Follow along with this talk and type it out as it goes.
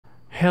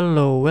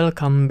Hello,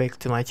 welcome back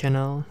to my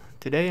channel.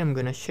 Today I'm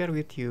gonna share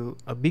with you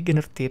a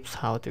beginner tips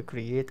how to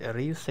create a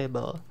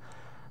reusable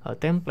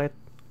template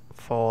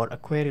for a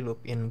query loop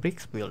in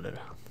bricksbuilder.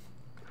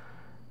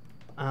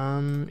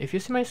 If you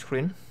see my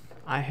screen,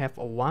 I have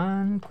a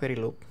one query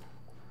loop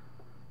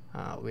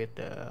with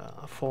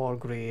a four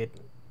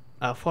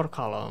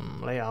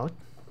column layout,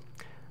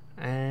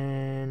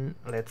 and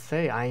let's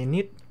say I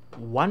need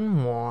one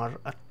more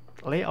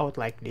layout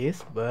like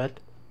this but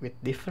with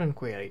different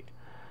query.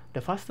 The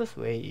fastest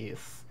way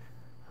is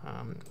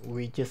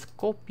we just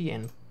copy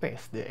and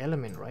paste the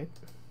element, right?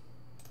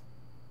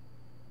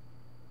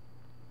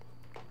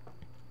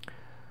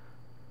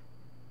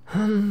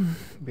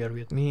 Bear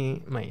with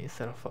me, my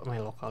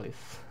local is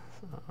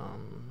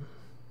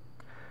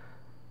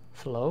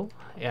slow.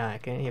 Yeah,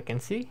 you can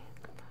see.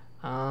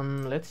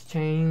 Let's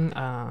change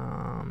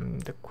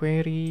the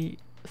query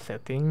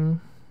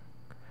setting.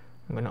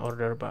 I'm gonna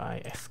order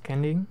by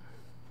ascending.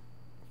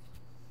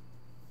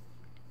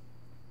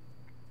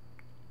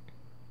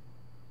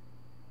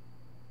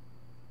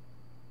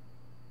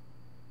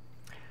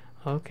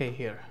 Okay,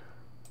 here.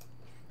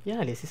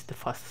 Yeah, this is the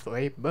fastest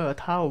way,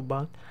 but how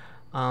about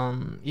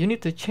you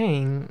need to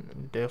change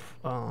the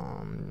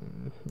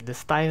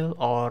style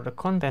or the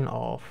content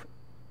of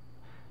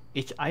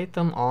each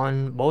item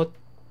on both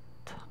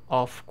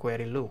of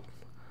query loop.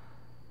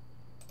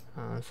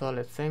 So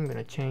let's say I'm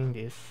gonna change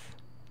this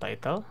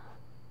title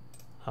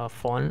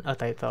font,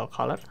 title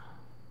color,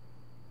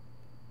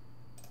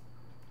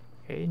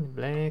 okay, in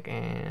black,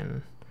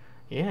 and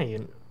yeah,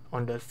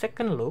 on the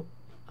second loop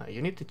you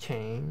need to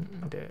change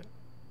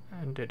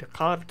the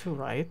color to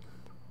right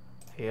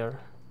here.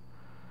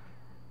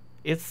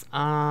 It's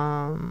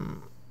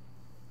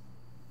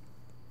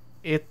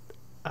it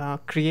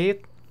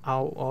create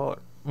our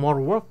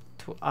more work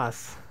to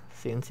us,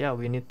 since yeah,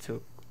 we need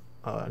to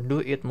do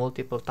it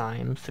multiple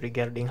times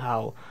regarding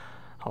how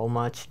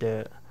much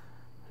the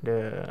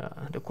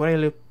query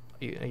loop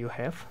you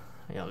have.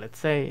 Yeah, let's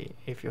say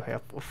if you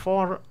have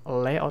four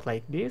layout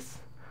like this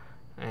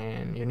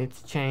and you need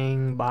to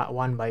change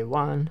one by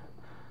one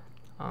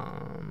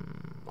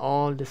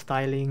all the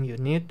styling you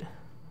need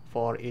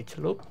for each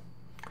loop.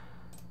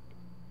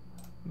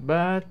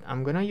 But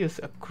I'm gonna use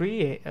a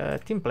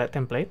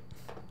template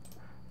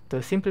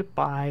to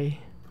simplify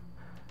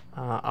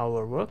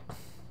our work.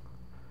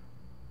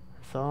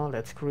 So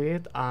let's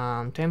create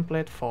a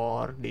template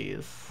for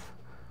this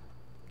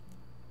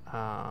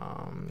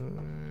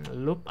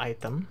loop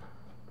item.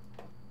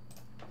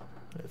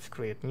 Let's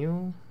create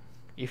new.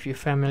 If you're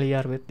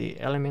familiar with the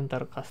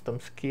Elementor custom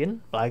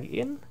skin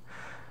plugin,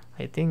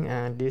 I think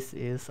this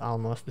is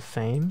almost the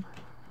same.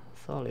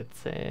 So let's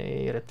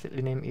say let's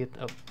rename it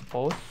a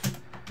post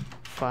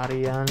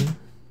variant.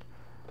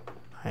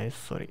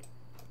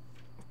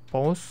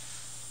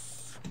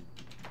 Post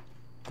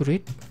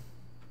grid.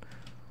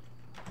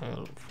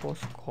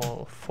 Post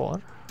call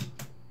for.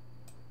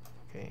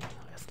 Okay,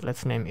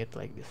 let's name it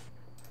like this.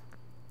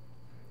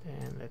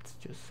 And let's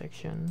choose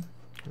section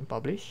and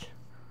publish.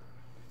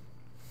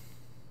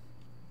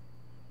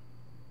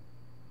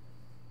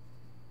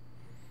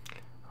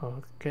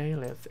 Okay,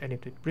 let's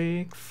edit with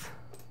bricks.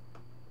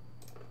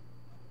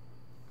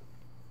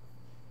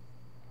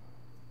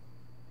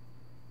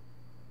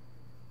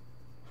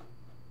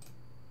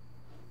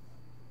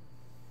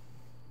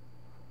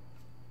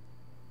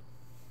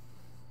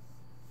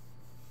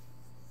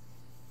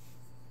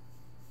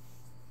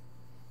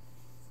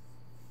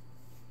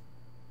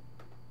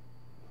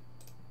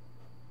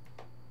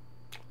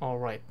 All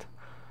right,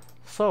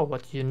 so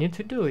what you need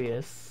to do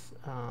is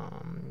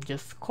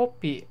just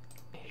copy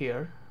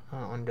here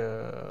on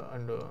the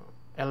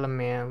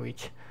element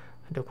which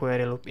the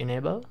query loop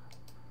enable.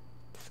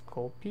 Just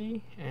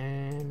copy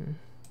and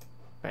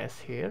paste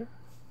here.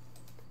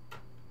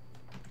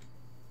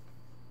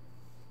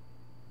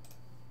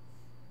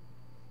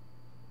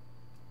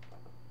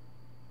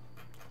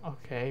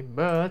 Okay,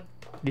 but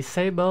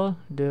disable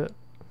the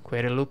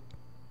query loop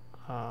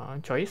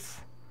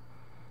choice.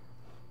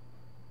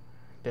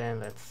 Then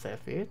let's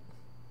save it,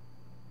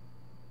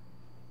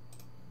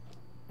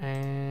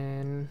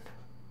 and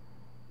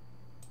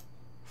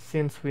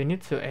since we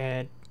need to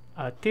add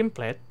a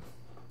template,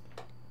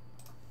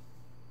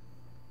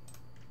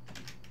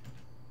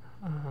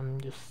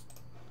 just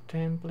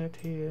template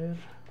here,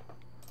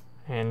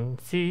 and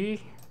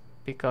see,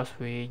 because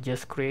we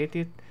just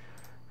created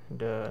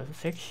the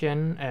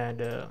section and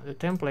the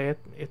template,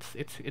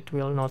 it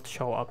will not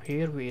show up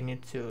here. We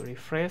need to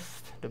refresh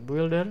the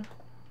builder.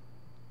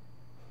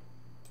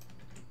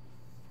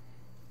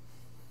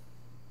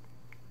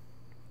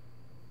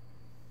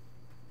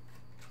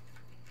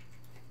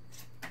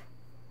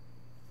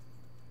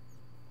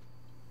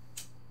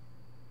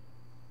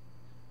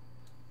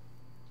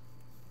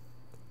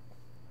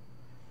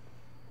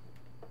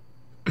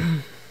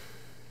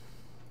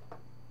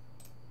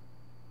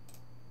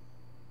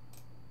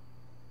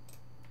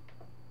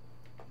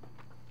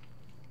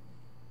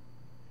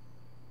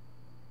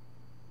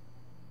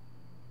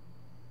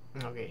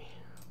 Okay,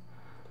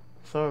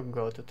 so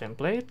go to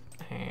template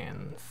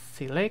and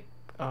select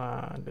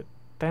the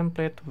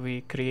template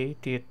we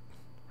created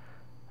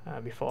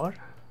before.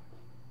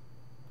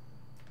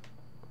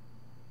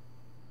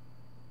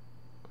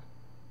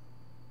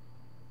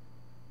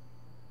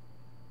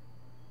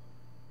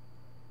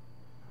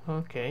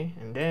 Okay,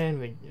 and then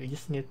we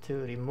just need to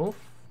remove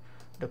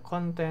the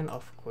content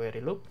of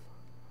query loop.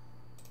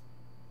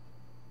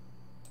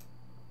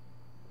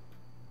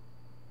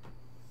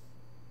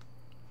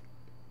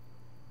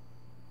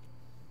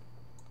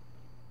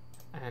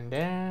 And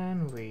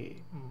then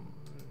we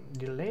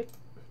delete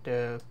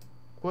the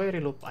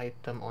query loop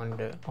item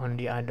on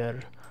the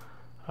other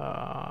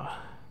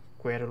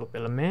query loop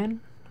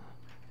element,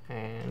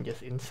 and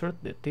just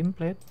insert the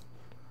template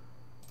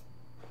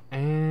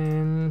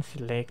and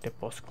select the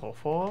post call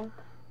for.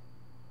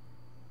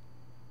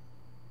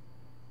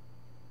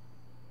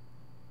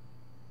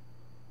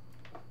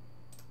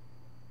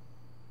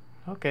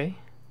 Okay,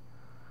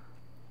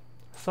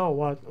 so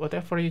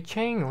whatever you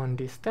change on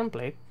this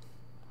template,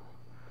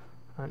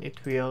 and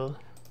it will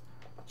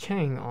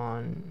change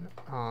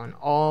on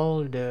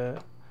all the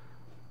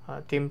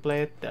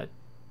template that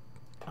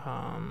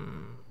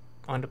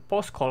on the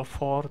post call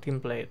for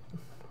template.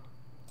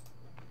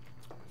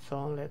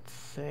 So let's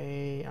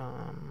say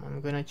I'm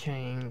gonna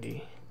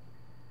change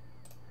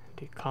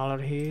the color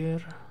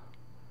here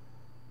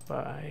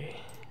by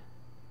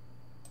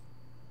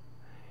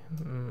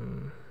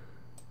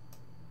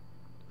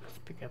let's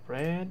pick up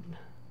red.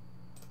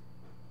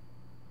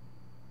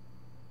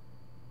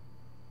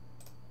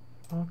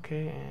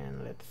 Okay,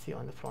 and let's see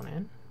on the front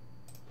end.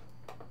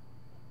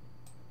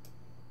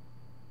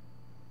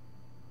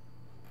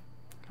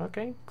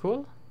 Okay,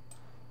 cool.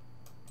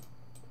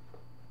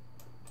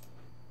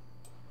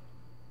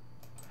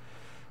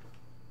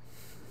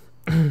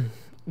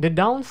 The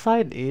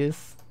downside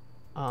is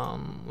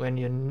when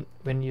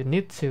you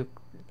need to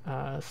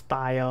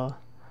style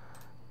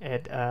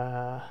it,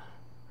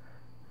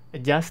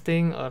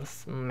 adjusting or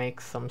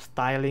make some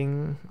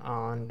styling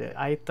on the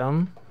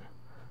item.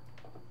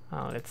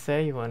 Let's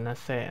say you wanna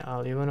say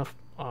you wanna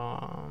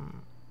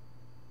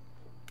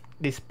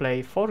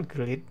display for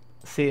grid,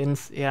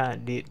 since yeah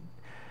the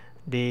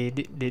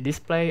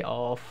display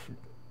of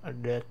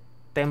the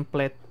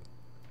template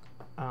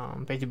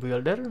page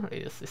builder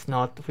is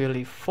not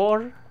really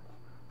 4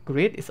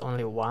 grid, it's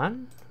only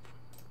one.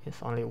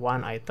 It's only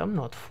one item,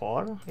 not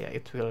 4. Yeah,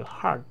 it will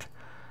hard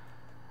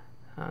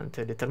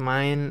to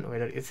determine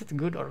whether is it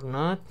good or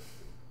not,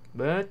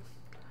 but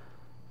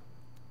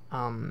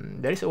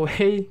there is a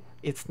way.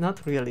 It's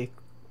not really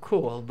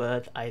cool,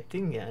 but I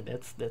think yeah,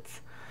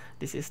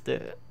 this is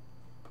the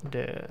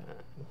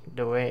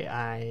way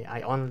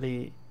I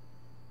only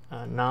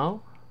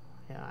know.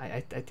 Yeah,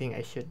 I think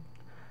I should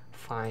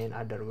find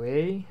other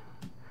way,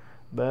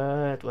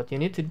 but what you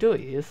need to do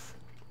is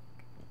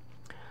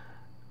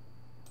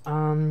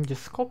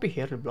just copy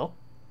here the block.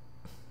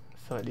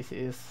 So this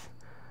is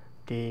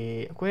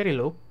the query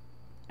loop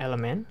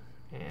element,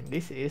 and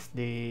this is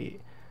the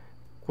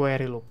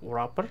query loop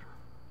wrapper.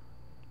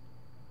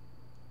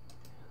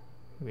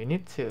 We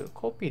need to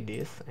copy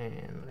this,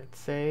 and let's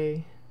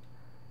say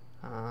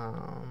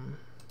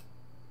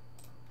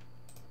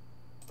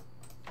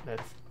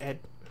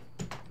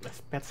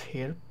let's paste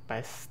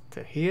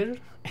here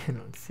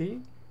and let's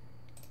see.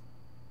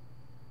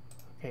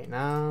 Okay,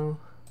 now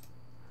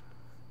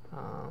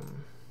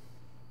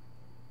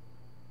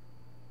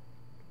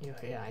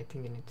yeah, I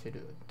think you need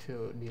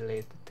to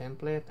delete the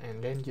template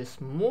and then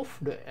just move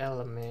the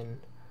element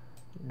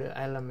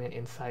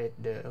inside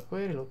the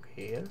query loop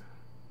here,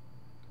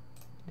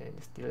 then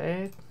just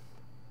delete.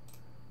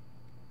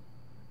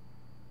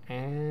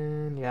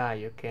 And yeah,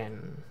 you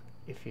can,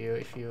 if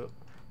you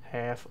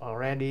have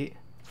already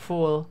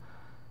full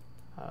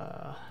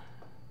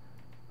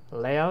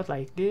layout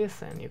like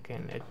this, and you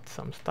can add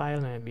some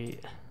style. Maybe,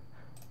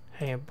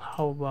 hey,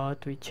 how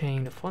about we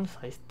change the font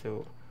size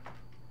to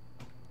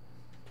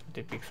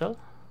 30 pixel.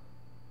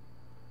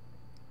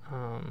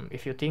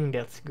 If you think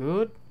that's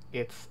good,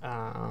 it's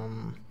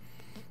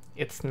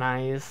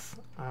nice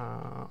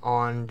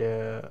on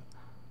the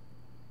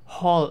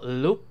whole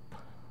loop.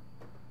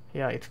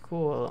 Yeah, it's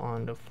cool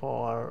on the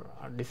for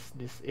this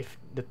if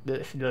the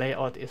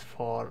layout is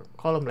for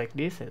column like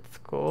this, it's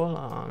cool.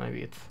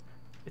 Maybe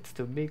it's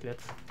too big.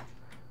 Let's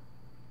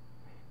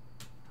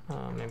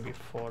maybe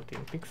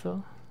 14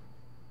 pixel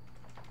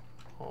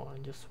or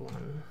just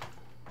one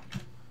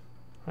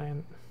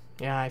rem.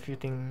 Yeah, if you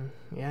think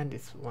yeah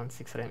this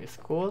 1.6 rem is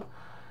cool,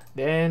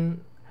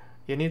 then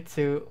you need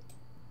to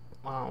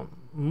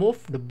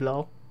move the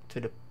block to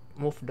the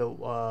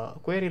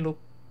query loop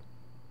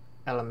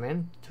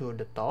element to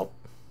the top,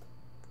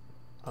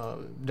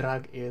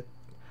 drag it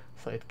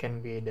so it can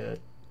be the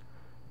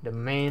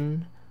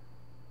main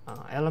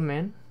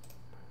element,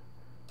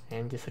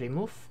 and just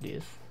remove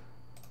this.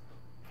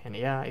 And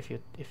yeah, if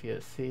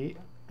you see,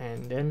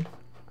 and then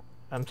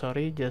I'm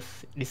sorry,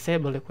 just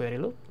disable the query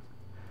loop,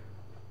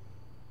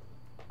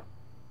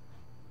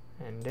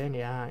 and then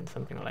yeah, it's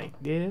something like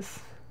this.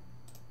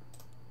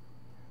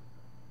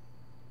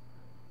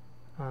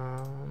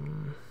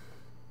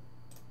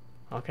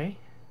 Okay,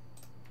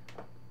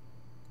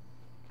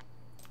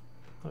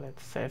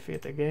 Let's save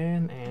it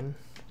again and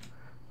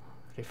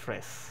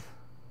refresh.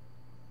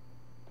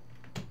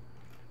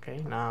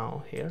 Okay,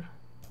 now here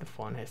the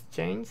font has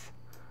changed.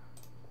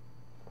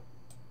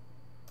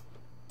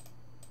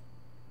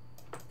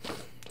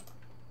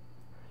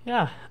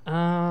 Yeah,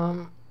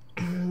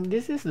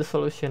 this is the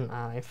solution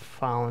I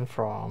found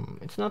from,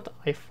 it's not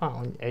I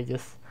found, I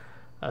just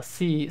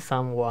see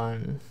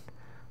someone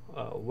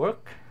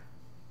work,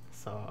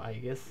 so I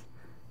guess,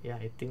 yeah,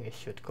 I think I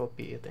should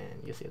copy it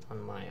and use it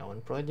on my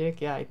own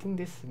project. Yeah, I think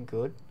this is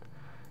good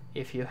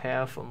if you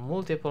have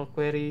multiple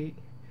query,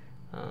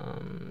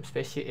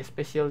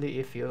 especially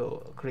if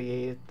you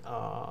create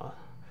a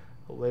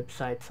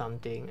website,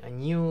 something, a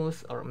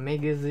news or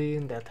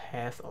magazine that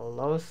has a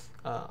lot,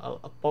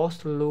 a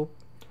post loop,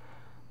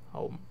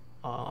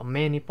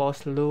 many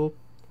post loop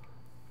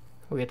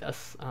with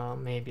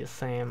maybe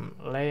same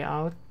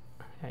layout.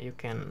 You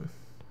can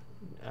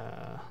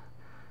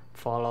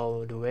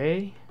follow the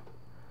way,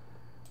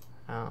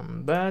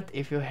 but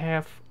if you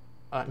have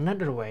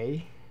another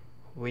way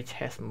which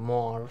has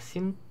more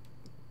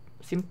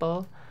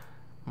simple,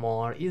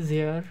 more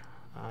easier,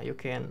 you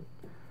can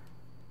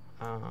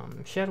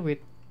share with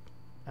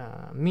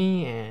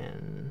me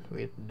and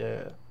with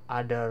the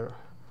other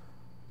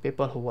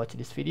people who watch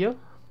this video.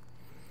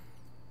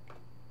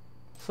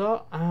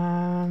 So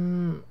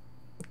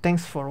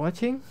thanks for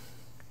watching.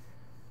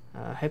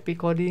 Happy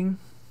coding,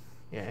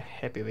 yeah,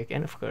 happy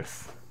weekend of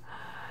course,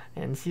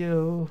 and see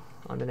you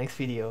on the next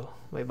video.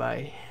 Bye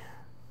bye.